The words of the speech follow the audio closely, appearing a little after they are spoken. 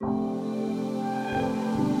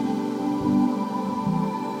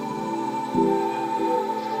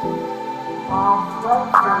I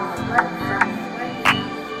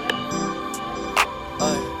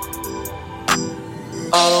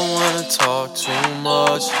don't wanna talk too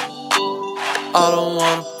much. I don't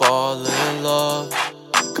wanna fall in love.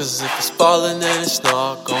 Cause if it's falling then it's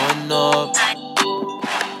not going up.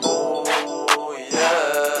 Oh yeah.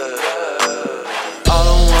 I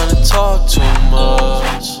don't wanna talk too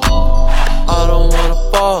much. I don't wanna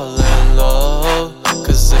fall in love.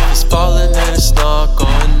 Cause if it's falling then it's not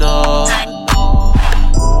going up.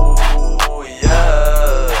 Oh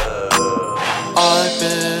yeah. I've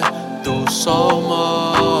been through so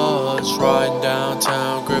much, riding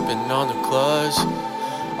downtown, gripping on the clutch.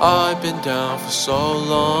 I've been down for so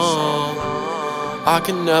long, I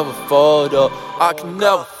can never fold up, I can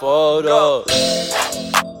never fold up.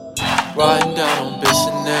 Riding down on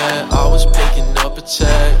Bissonnette, I was picking up a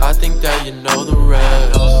check, I think that you know the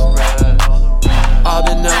rest. I've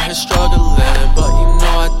been out here struggling, but you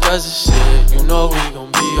know I does this shit. You know we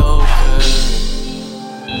gon' be okay.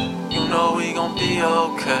 You know we gon' be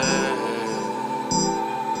okay.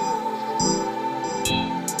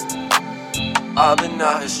 I've been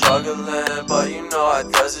out here struggling, but you know I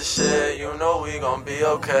does this shit. You know we gon' be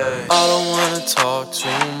okay. I don't wanna talk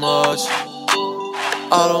too much.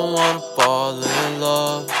 I don't wanna fall in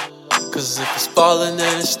love. Cause if it's falling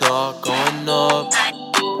then it's not going up.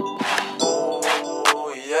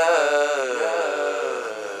 Oh yeah.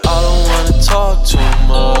 I don't wanna talk too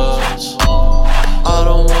much. I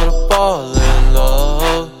don't wanna